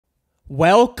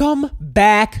Welcome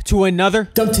back to another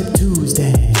Dunk Tip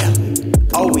Tuesday.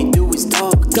 All we do is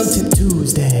dunk. Dunk Tip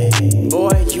Tuesday.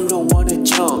 Boy, you don't wanna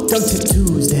jump. Dunk Tip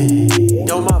Tuesday.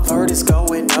 Yo, my vert is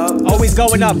going up. always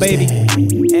going up, baby.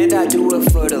 And I do it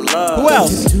for the love. Who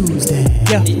else? Tuesday.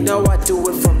 Yeah, You know I do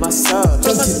it for my subs.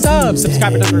 for my subs,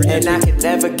 subscriber number. And I can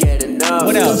never get enough.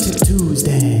 What else? Dunk Tip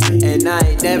Tuesday. And I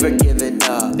ain't never giving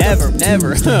up. Never.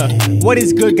 What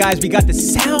is good, guys? We got the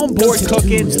soundboard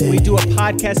cooking. We do a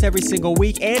podcast every single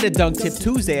week and a Dunk Tip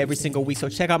Tuesday every single week. So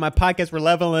check out my podcast. We're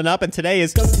leveling up, and today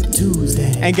is Dunk Tip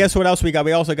Tuesday. And guess what else we got?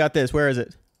 We also got this. Where is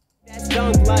it?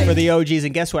 For the OGs.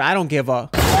 And guess what? I don't give a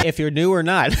if you're new or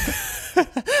not.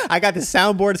 I got the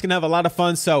soundboard. It's going to have a lot of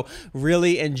fun. So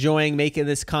really enjoying making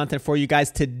this content for you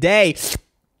guys today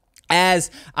as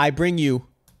I bring you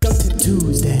Dunk Tip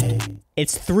Tuesday.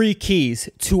 it's 3 keys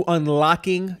to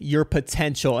unlocking your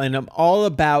potential. And I'm all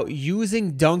about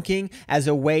using dunking as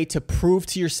a way to prove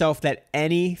to yourself that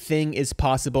anything is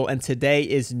possible. And today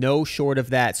is no short of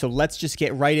that. So let's just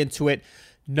get right into it.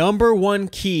 Number 1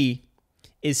 key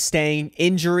is staying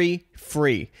injury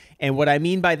free. And what I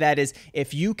mean by that is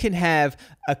if you can have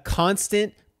a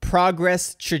constant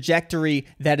progress trajectory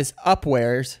that is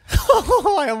upwards.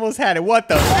 I almost had it. What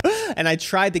the? And I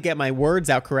tried to get my words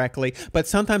out correctly, but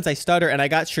sometimes I stutter, and I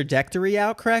got trajectory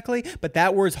out correctly, but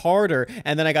that word's harder,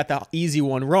 and then I got the easy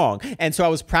one wrong. And so I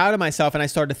was proud of myself, and I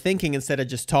started thinking instead of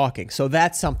just talking. So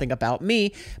that's something about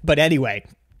me. But anyway,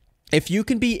 if you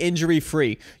can be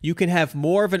injury-free, you can have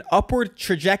more of an upward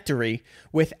trajectory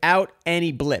without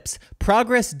any blips.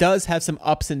 Progress does have some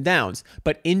ups and downs,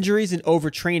 but injuries and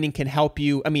overtraining can help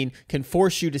you, can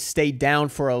force you to stay down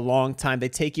for a long time. They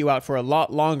take you out for a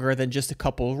lot longer than just a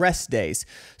couple rest days.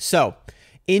 So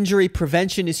injury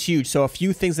prevention is huge. So a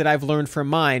few things that I've learned from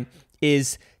mine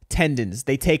is tendons.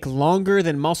 They take longer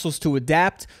than muscles to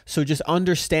adapt, so just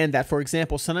understand that. For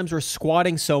example, sometimes we're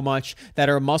squatting so much that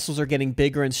our muscles are getting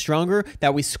bigger and stronger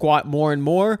that we squat more and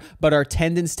more, but our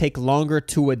tendons take longer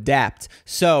to adapt.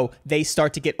 So they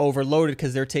start to get overloaded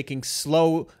because they're taking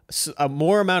a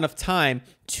more amount of time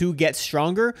to get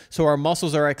stronger, so our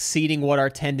muscles are exceeding what our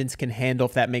tendons can handle,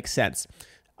 if that makes sense.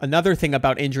 Another thing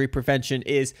about injury prevention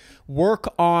is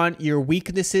work on your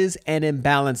weaknesses and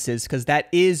imbalances, because that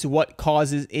is what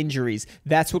causes injuries.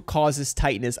 That's what causes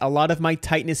tightness. A lot of my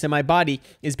tightness in my body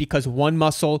is because one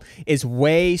muscle is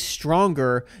way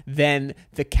stronger than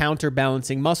the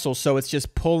counterbalancing muscle. So it's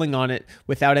just pulling on it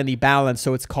without any balance.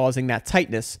 So it's causing that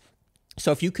tightness.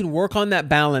 So if you can work on that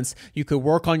balance, you could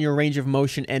work on your range of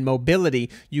motion and mobility,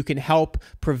 you can help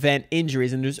prevent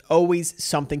injuries. And there's always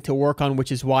something to work on, which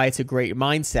is why it's a great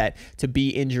mindset to be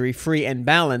injury-free and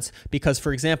balanced. Because,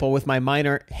 for example, with my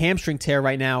minor hamstring tear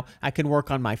right now, I can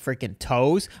work on my freaking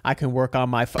toes. I can work on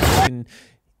my fucking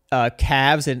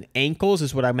calves and ankles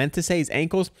is what I meant to say, is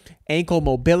ankles, ankle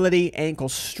mobility, ankle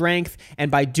strength.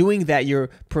 And by doing that, you're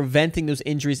preventing those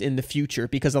injuries in the future,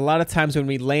 because a lot of times when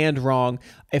we land wrong,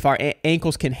 if our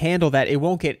ankles can handle that, it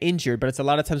won't get injured. But it's a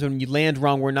lot of times when you land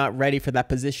wrong, we're not ready for that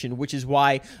position, which is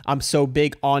why I'm so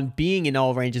big on being in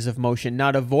all ranges of motion,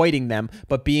 not avoiding them,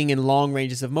 but being in long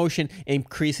ranges of motion,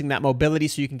 increasing that mobility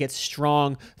so you can get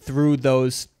strong through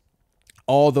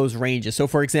all those ranges. So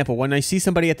for example, when I see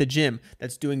somebody at the gym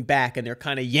that's doing back and they're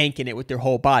kind of yanking it with their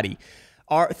whole body,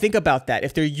 think about that.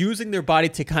 If they're using their body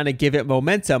to kind of give it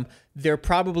momentum, they're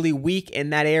probably weak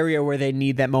in that area where they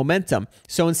need that momentum.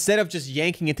 So instead of just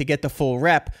yanking it to get the full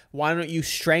rep, why don't you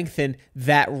strengthen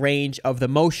that range of the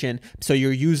motion so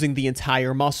you're using the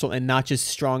entire muscle and not just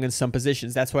strong in some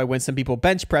positions? That's why when some people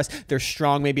bench press, they're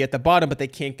strong maybe at the bottom, but they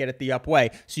can't get it the up way.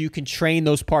 So you can train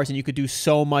those parts and you could do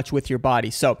so much with your body.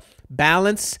 So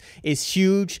balance is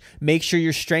huge. Make sure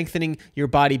you're strengthening your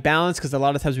body balance, because a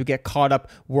lot of times we get caught up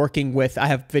working with, I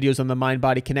have videos on the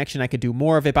mind-body connection. I could do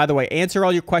more of it. By the way, answer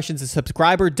all your questions. The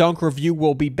subscriber dunk review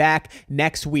will be back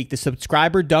next week. The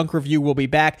subscriber dunk review will be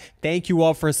back. Thank you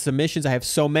all for submissions. I have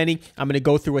so many. I'm going to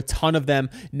go through a ton of them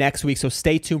next week. So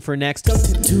stay tuned for next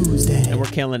Tuesday. And we're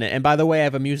killing it. And by the way, I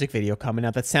have a music video coming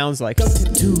out that sounds like,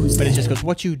 Tuesday. but it just goes,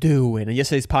 what you do? And in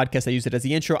yesterday's podcast, I used it as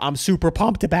the intro. I'm super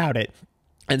pumped about it.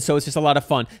 And so it's just a lot of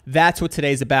fun. That's what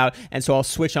today's about. And so I'll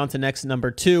switch on to next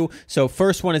number 2. So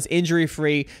first one is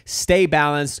injury-free, stay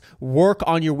balanced, work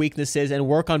on your weaknesses and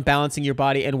work on balancing your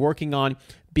body and working on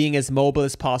being as mobile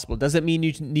as possible. Doesn't mean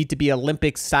you need to be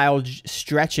Olympic style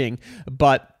stretching,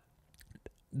 but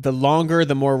the longer,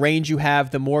 the more range you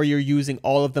have, the more you're using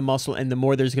all of the muscle and the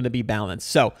more there's going to be balance.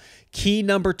 So key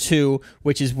number 2,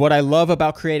 which is what I love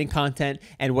about creating content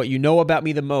and what you know about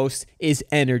me the most, is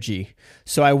energy.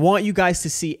 So I want you guys to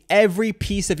see every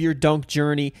piece of your dunk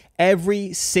journey,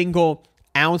 every single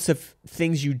ounce of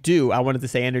things you do, I wanted to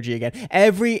say energy again,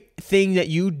 everything that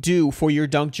you do for your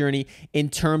dunk journey in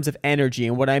terms of energy.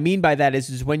 And what I mean by that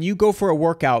is when you go for a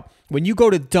workout, when you go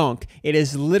to dunk, it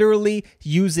is literally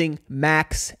using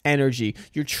max energy.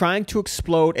 You're trying to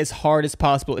explode as hard as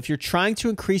possible. If you're trying to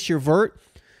increase your vert,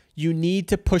 you need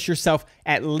to push yourself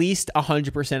at least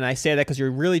 100%. And I say that because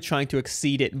you're really trying to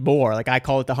exceed it more. Like I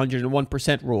call it the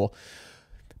 101% rule.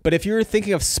 But if you're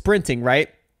thinking of sprinting, right?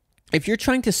 If you're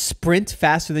trying to sprint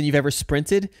faster than you've ever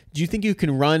sprinted, do you think you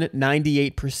can run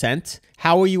 98%?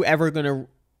 How are you ever going to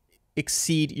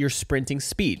exceed your sprinting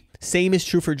speed? Same is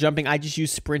true for jumping. I just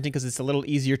use sprinting because it's a little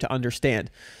easier to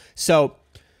understand. So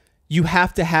you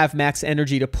have to have max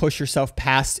energy to push yourself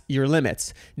past your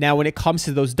limits. Now, when it comes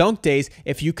to those dunk days,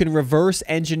 if you can reverse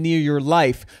engineer your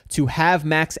life to have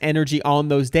max energy on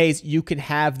those days, you can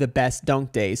have the best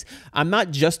dunk days. I'm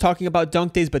not just talking about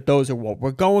dunk days, but those are what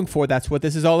we're going for. That's what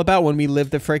this is all about when we live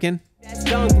the freaking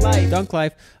dunk life. Dunk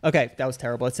life. Okay, that was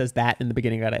terrible. It says that in the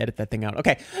beginning. I gotta edit that thing out.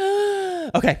 Okay.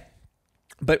 Okay.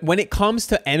 But when it comes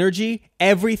to energy,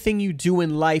 everything you do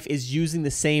in life is using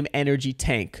the same energy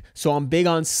tank. So I'm big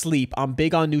on sleep. I'm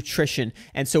big on nutrition.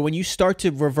 And so when you start to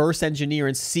reverse engineer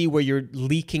and see where you're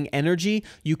leaking energy,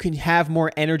 you can have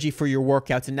more energy for your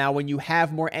workouts. And now when you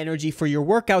have more energy for your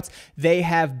workouts, they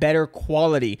have better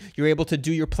quality. You're able to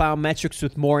do your plyometrics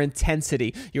with more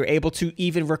intensity. You're able to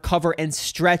even recover and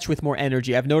stretch with more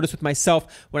energy. I've noticed with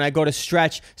myself, when I go to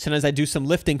stretch, sometimes I do some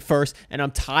lifting first and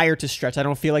I'm tired to stretch. I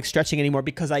don't feel like stretching anymore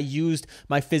because I used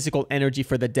my physical energy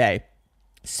for the day.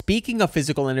 Speaking of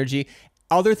physical energy,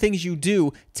 other things you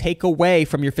do take away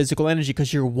from your physical energy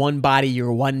because you're one body,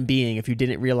 you're one being. If you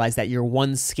didn't realize that, you're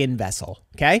one skin vessel,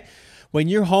 okay? When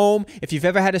you're home, if you've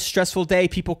ever had a stressful day,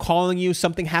 people calling you,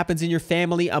 something happens in your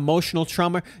family, emotional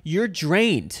trauma, you're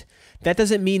drained. That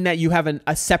doesn't mean that you have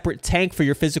a separate tank for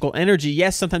your physical energy.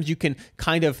 Yes, sometimes you can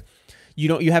kind of,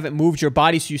 you haven't moved your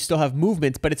body, so you still have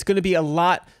movement, but it's going to be a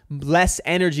lot less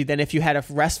energy than if you had a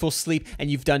restful sleep and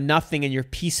you've done nothing and you're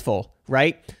peaceful,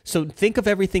 right? So think of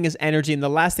everything as energy. And the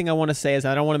last thing I want to say is,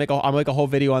 I don't want to I'll make a whole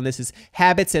video on this, is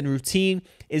habits and routine.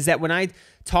 Is that when I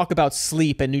talk about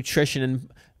sleep and nutrition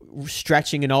and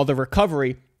stretching and all the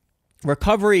recovery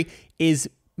is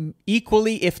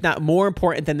equally, if not more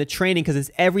important than the training, because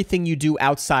it's everything you do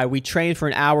outside. We train for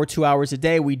an hour, 2 hours a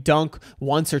day. We dunk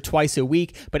once or twice a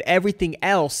week, but everything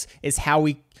else is how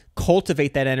we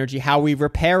cultivate that energy, how we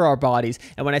repair our bodies.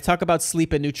 And when I talk about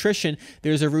sleep and nutrition,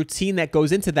 there's a routine that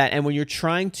goes into that. And when you're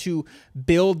trying to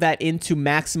build that into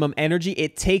maximum energy,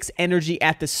 it takes energy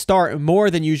at the start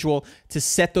more than usual to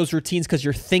set those routines because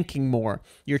you're thinking more.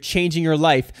 You're changing your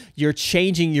life. You're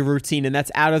changing your routine, and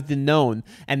that's out of the known.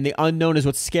 And the unknown is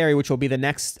what's scary, which will be the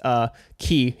next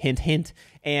key, hint, hint.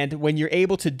 And when you're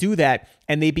able to do that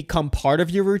and they become part of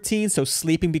your routine, so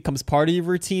sleeping becomes part of your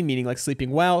routine, meaning like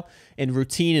sleeping well and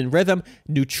routine and rhythm,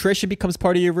 nutrition becomes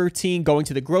part of your routine, going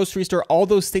to the grocery store, all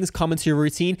those things come into your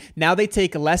routine. Now they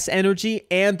take less energy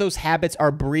and those habits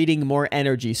are breeding more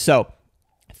energy. So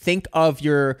think of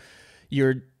your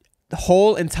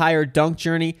whole entire dunk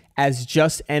journey as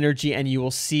just energy, and you will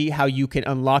see how you can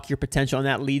unlock your potential. And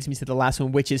that leads me to the last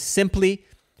one, which is simply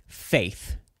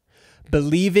faith.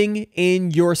 Believing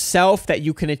in yourself that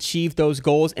you can achieve those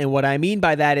goals. And what I mean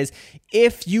by that is,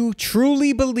 if you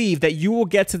truly believe that you will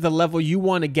get to the level you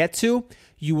want to get to,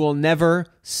 you will never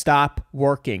stop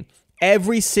working.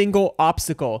 Every single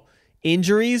obstacle,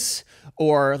 injuries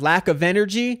or lack of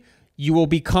energy, you will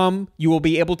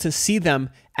be able to see them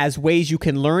as ways you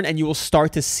can learn, and you will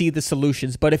start to see the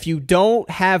solutions. But if you don't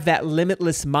have that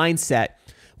limitless mindset,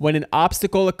 when an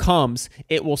obstacle comes,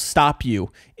 it will stop you.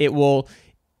 It will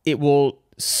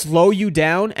slow you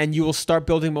down, and you will start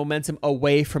building momentum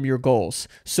away from your goals.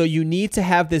 So you need to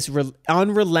have this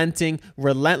unrelenting,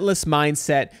 relentless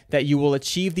mindset that you will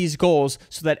achieve these goals,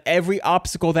 so that every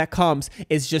obstacle that comes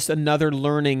is just another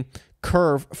learning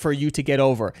curve for you to get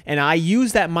over. And I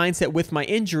use that mindset with my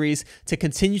injuries to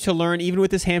continue to learn, even with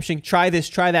this hamstring. Try this,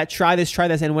 try that, try this, try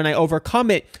this. And when I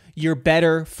overcome it, you're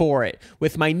better for it.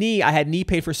 With my knee, I had knee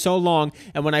pain for so long.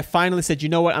 And when I finally said, you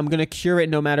know what, I'm going to cure it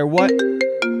no matter what.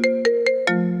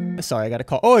 Sorry, I got a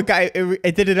call. Oh,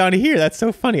 it did it on here. That's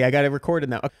so funny. I got it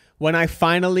recorded now. When I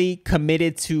finally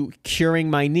committed to curing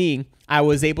my knee, I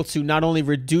was able to not only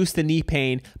reduce the knee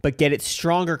pain, but get it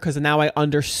stronger because now I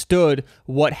understood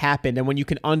what happened. And when you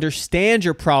can understand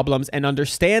your problems and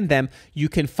understand them, you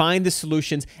can find the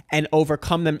solutions and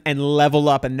overcome them and level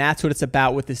up. And that's what it's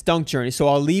about with this dunk journey. So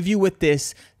I'll leave you with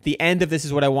this. The end of this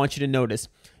is what I want you to notice.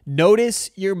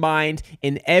 Notice your mind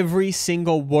in every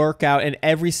single workout and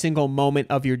every single moment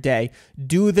of your day.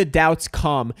 Do the doubts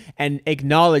come and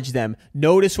acknowledge them?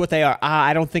 Notice what they are.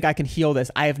 I don't think I can heal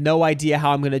this. I have no idea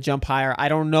how I'm going to jump higher. I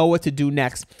don't know what to do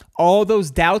next. All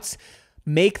those doubts,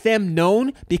 make them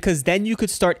known, because then you could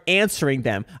start answering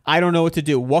them. I don't know what to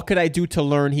do. What could I do to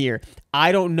learn here?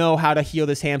 I don't know how to heal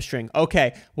this hamstring.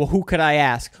 Okay, well, who could I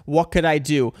ask? What could I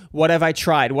do? What have I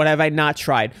tried? What have I not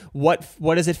tried? What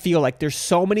does it feel like? There's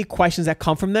so many questions that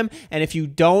come from them, and if you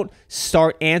don't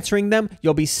start answering them,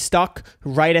 you'll be stuck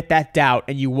right at that doubt,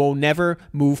 and you will never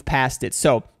move past it.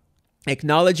 So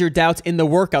acknowledge your doubts in the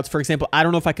workouts. For example, I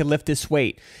don't know if I could lift this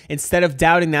weight. Instead of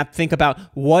doubting that, think about,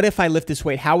 what if I lift this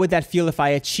weight? How would that feel if I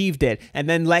achieved it? And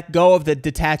then let go of the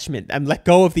detachment and let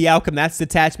go of the outcome. That's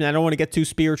detachment. I don't want to get too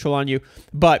spiritual on you,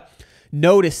 but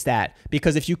notice that,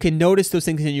 because if you can notice those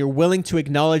things and you're willing to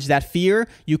acknowledge that fear,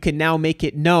 you can now make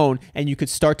it known and you could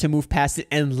start to move past it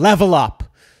and level up.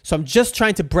 So I'm just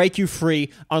trying to break you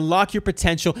free, unlock your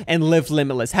potential, and live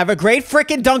limitless. Have a great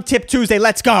freaking Dunk Tip Tuesday.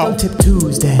 Let's go. Dunk Tip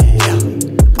Tuesday.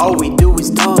 All we do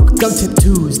is dunk. Dunk Tip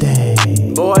Tuesday.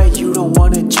 Boy, you don't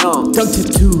wanna jump. Dunk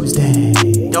Tip Tuesday.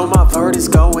 Know my vert is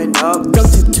going up. Dunk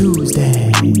Tip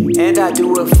Tuesday. And I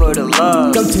do it for the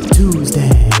love. Dunk Tip Tuesday.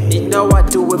 You know I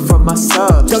do it for my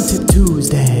subs. Dunk Tip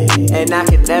Tuesday. And I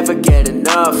can never get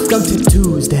enough. Dunk Tip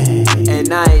Tuesday.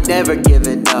 And I ain't never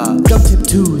giving up. Dunk Tip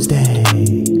Tuesday.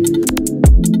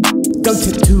 Dunk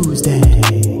Tip Tuesday.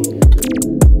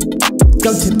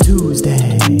 Dunk Tip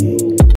Tuesday.